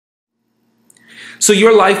So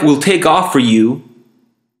your life will take off for you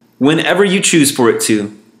whenever you choose for it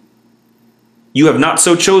to. You have not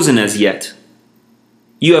so chosen as yet.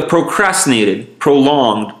 You have procrastinated,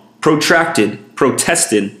 prolonged, protracted,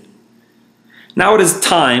 protested. Now it is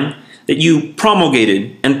time that you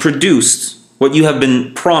promulgated and produced what you have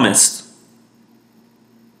been promised.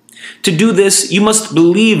 To do this, you must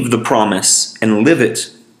believe the promise and live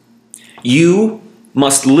it. You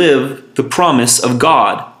must live the promise of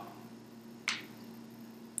God.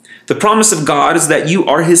 The promise of God is that you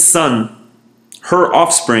are His son, her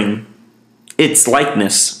offspring, its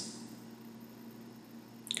likeness.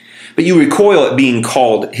 But you recoil at being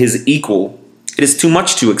called His equal. It is too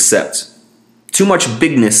much to accept. Too much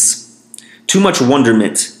bigness, too much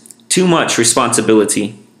wonderment, too much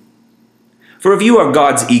responsibility. For if you are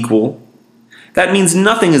God's equal, that means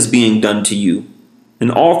nothing is being done to you, and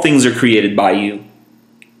all things are created by you.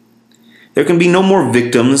 There can be no more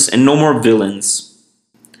victims and no more villains,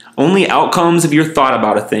 only outcomes of your thought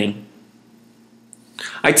about a thing.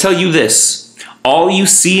 I tell you this, all you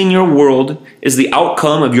see in your world is the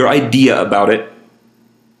outcome of your idea about it.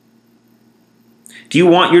 Do you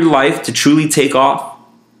want your life to truly take off?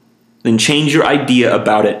 Then change your idea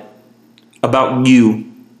about it, about you.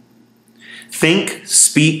 Think,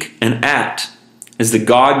 speak, and act as the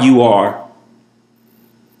God you are.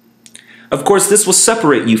 Of course, this will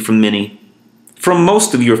separate you from many, from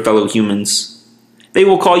most of your fellow humans. They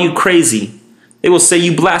will call you crazy. They will say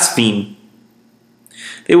you blaspheme.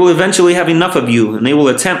 They will eventually have enough of you, and they will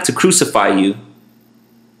attempt to crucify you.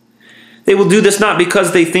 They will do this not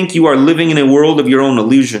because they think you are living in a world of your own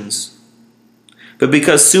illusions, but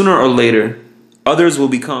because sooner or later, others will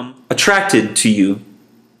become attracted to you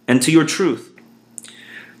and to your truth,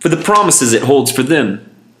 for the promises it holds for them.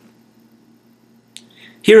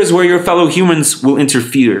 Here is where your fellow humans will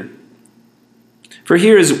interfere, for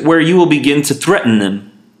here is where you will begin to threaten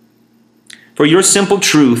them. For your simple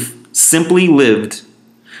truth, simply lived,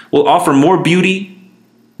 will offer more beauty,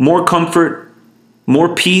 more comfort,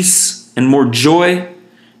 more peace, and more joy,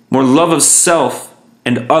 more love of self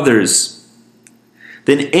and others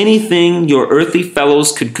than anything your earthly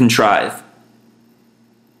fellows could contrive.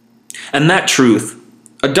 And that truth,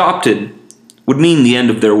 adopted, would mean the end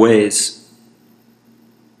of their ways.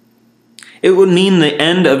 It would mean the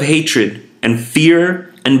end of hatred and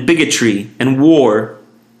fear and bigotry and war.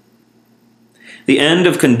 The end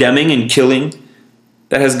of condemning and killing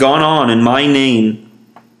that has gone on in my name.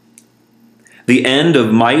 The end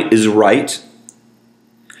of might is right.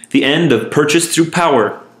 The end of purchase through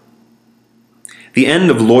power. The end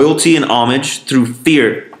of loyalty and homage through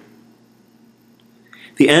fear.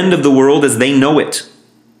 The end of the world as they know it,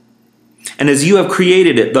 and as you have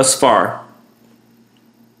created it thus far.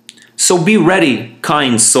 So be ready,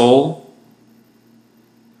 kind soul,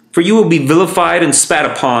 for you will be vilified and spat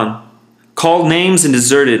upon, called names and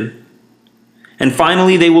deserted, and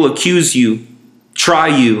finally they will accuse you, try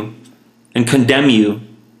you, and condemn you,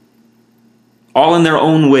 all in their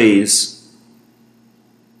own ways.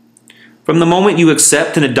 From the moment you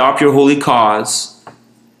accept and adopt your holy cause,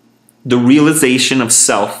 the realization of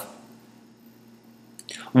self,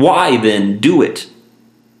 why then do it?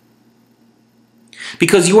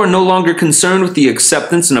 Because you are no longer concerned with the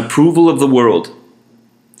acceptance and approval of the world.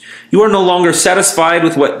 You are no longer satisfied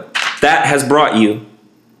with what that has brought you.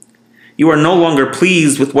 You are no longer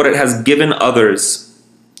pleased with what it has given others.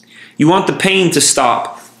 You want the pain to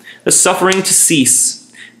stop, the suffering to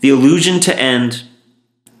cease, the illusion to end.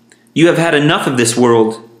 You have had enough of this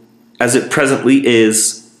world as it presently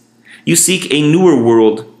is. You seek a newer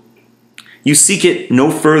world. You seek it no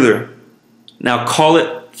further. Now call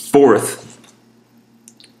it forth.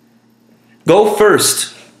 Go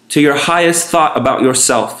first to your highest thought about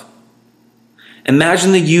yourself.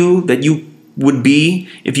 Imagine the you that you would be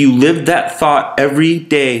if you lived that thought every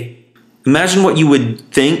day. Imagine what you would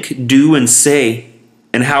think, do, and say,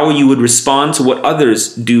 and how you would respond to what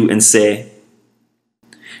others do and say.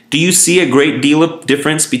 Do you see a great deal of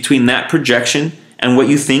difference between that projection and what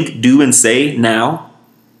you think, do, and say now?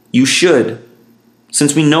 You should,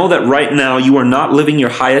 since we know that right now you are not living your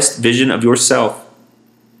highest vision of yourself.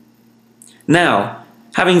 Now,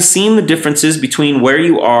 having seen the differences between where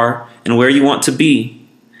you are and where you want to be,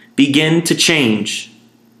 begin to change,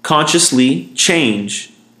 consciously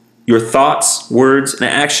change your thoughts, words, and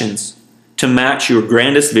actions to match your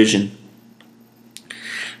grandest vision.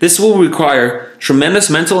 This will require tremendous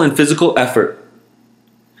mental and physical effort.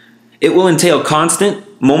 It will entail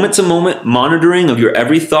constant, moment-to-moment monitoring of your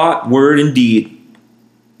every thought, word, and deed.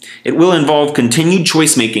 It will involve continued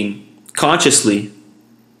choice-making, consciously.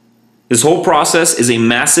 This whole process is a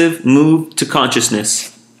massive move to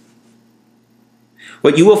consciousness.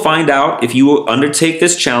 What you will find out if you will undertake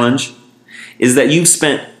this challenge is that you've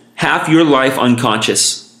spent half your life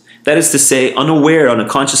unconscious. That is to say, unaware on a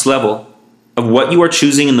conscious level of what you are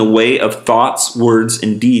choosing in the way of thoughts, words,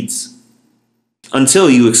 and deeds, until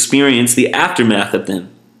you experience the aftermath of them.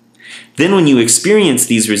 Then when you experience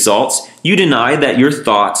these results, you deny that your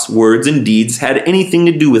thoughts, words, and deeds had anything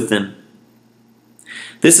to do with them.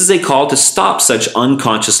 This is a call to stop such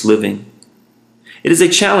unconscious living. It is a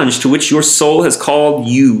challenge to which your soul has called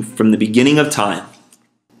you from the beginning of time.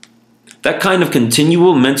 That kind of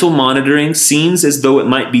continual mental monitoring seems as though it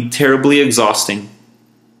might be terribly exhausting.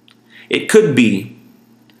 It could be,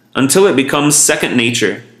 until it becomes second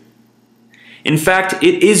nature. In fact,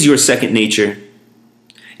 it is your second nature.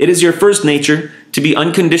 It is your first nature to be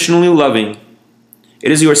unconditionally loving.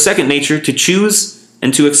 It is your second nature to choose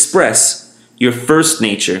and to express your first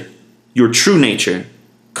nature, your true nature,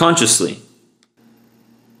 consciously.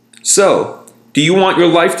 So, do you want your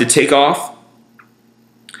life to take off?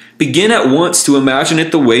 Begin at once to imagine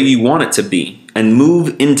it the way you want it to be, and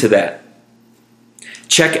move into that.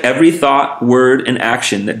 Check every thought, word, and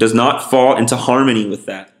action that does not fall into harmony with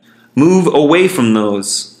that. Move away from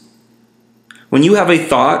those. When you have a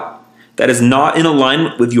thought that is not in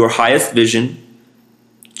alignment with your highest vision,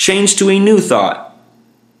 change to a new thought,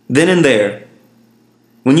 then and there.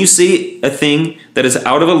 When you see a thing that is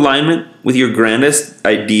out of alignment with your grandest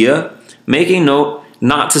idea, make a note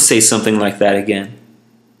not to say something like that again.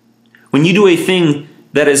 When you do a thing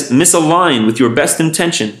that is misaligned with your best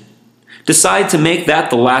intention, decide to make that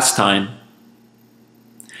the last time.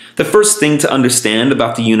 The first thing to understand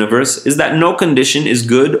about the universe is that no condition is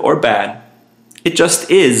good or bad. It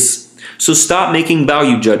just is, so stop making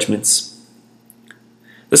value judgments.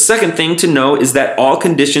 The second thing to know is that all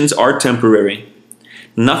conditions are temporary.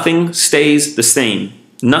 Nothing stays the same.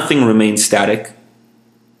 Nothing remains static.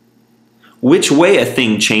 Which way a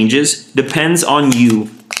thing changes depends on you.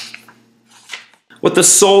 What the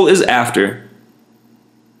soul is after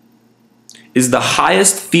is the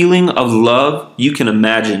highest feeling of love you can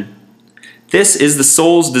imagine. This is the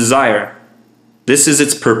soul's desire. This is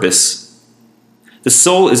its purpose. The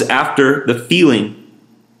soul is after the feeling,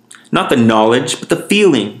 not the knowledge, but the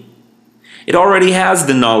feeling. It already has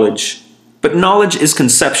the knowledge, but knowledge is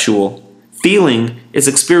conceptual. Feeling is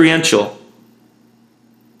experiential.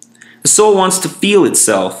 The soul wants to feel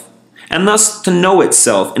itself, and thus to know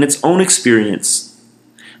itself in its own experience.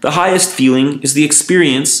 The highest feeling is the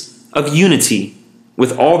experience of unity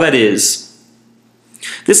with all that is.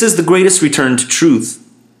 This is the greatest return to truth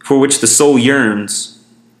for which the soul yearns.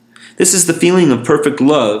 This is the feeling of perfect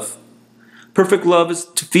love. Perfect love is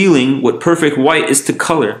to feeling what perfect white is to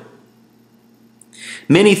color.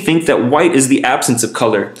 Many think that white is the absence of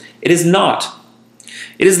color. It is not.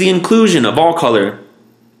 It is the inclusion of all color.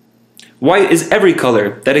 White is every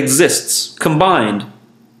color that exists, combined.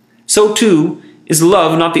 So too is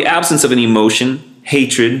love not the absence of an emotion,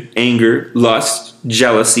 hatred, anger, lust,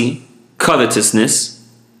 jealousy, covetousness,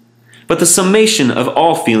 but the summation of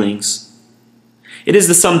all feelings. It is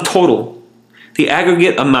the sum total, the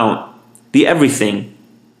aggregate amount, the everything.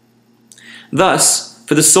 Thus,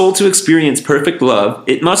 for the soul to experience perfect love,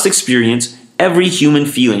 it must experience every human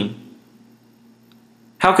feeling.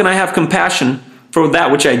 How can I have compassion for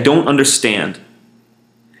that which I don't understand?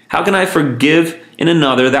 How can I forgive in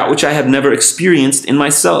another that which I have never experienced in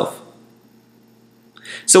myself?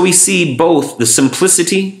 So we see both the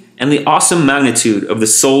simplicity and the awesome magnitude of the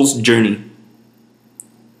soul's journey.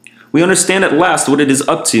 We understand at last what it is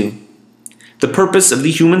up to. The purpose of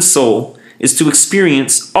the human soul is to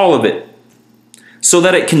experience all of it, so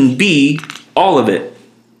that it can be all of it.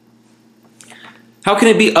 How can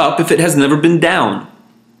it be up if it has never been down?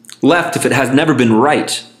 Left if it has never been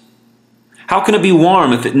right? How can it be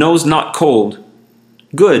warm if it knows not cold?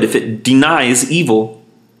 Good if it denies evil?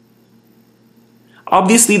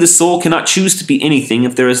 Obviously, the soul cannot choose to be anything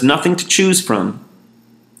if there is nothing to choose from.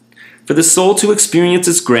 For the soul to experience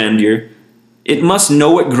its grandeur, it must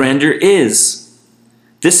know what grandeur is.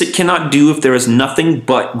 This it cannot do if there is nothing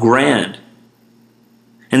but grand.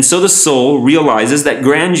 And so the soul realizes that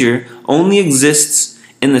grandeur only exists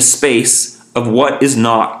in the space of what is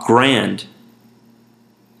not grand.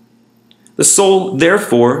 The soul,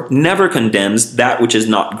 therefore, never condemns that which is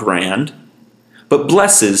not grand, but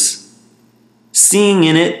blesses, seeing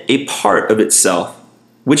in it a part of itself,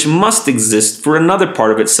 which must exist for another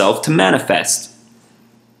part of itself to manifest.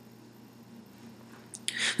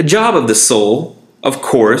 The job of the soul, of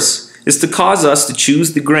course, is to cause us to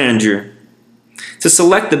choose the grandeur, to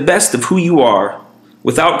select the best of who you are,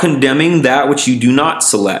 without condemning that which you do not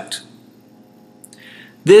select.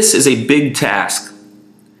 This is a big task.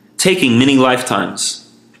 taking many lifetimes.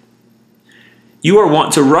 You are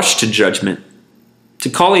wont to rush to judgment, to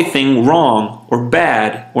call a thing wrong or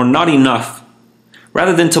bad or not enough,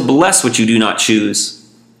 rather than to bless what you do not choose.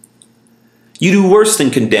 You do worse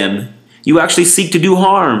than condemn. You actually seek to do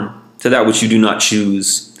harm to that which you do not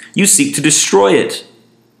choose. You seek to destroy it.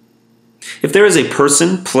 If there is a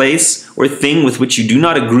person, place, or thing with which you do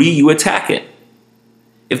not agree, you attack it.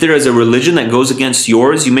 If there is a religion that goes against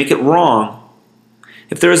yours, you make it wrong.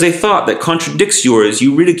 If there is a thought that contradicts yours,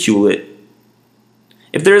 you ridicule it.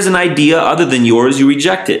 If there is an idea other than yours, you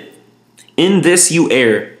reject it. In this you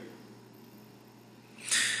err.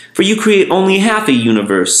 For you create only half a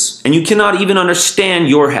universe, and you cannot even understand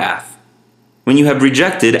your half, when you have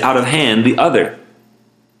rejected out of hand the other.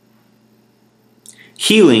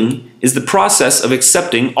 Healing is the process of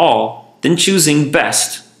accepting all, then choosing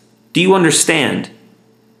best. Do you understand?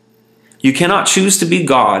 You cannot choose to be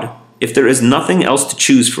God if there is nothing else to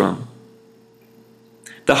choose from.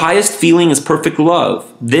 The highest feeling is perfect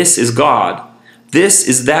love. This is God. This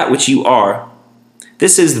is that which you are.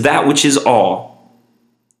 This is that which is all.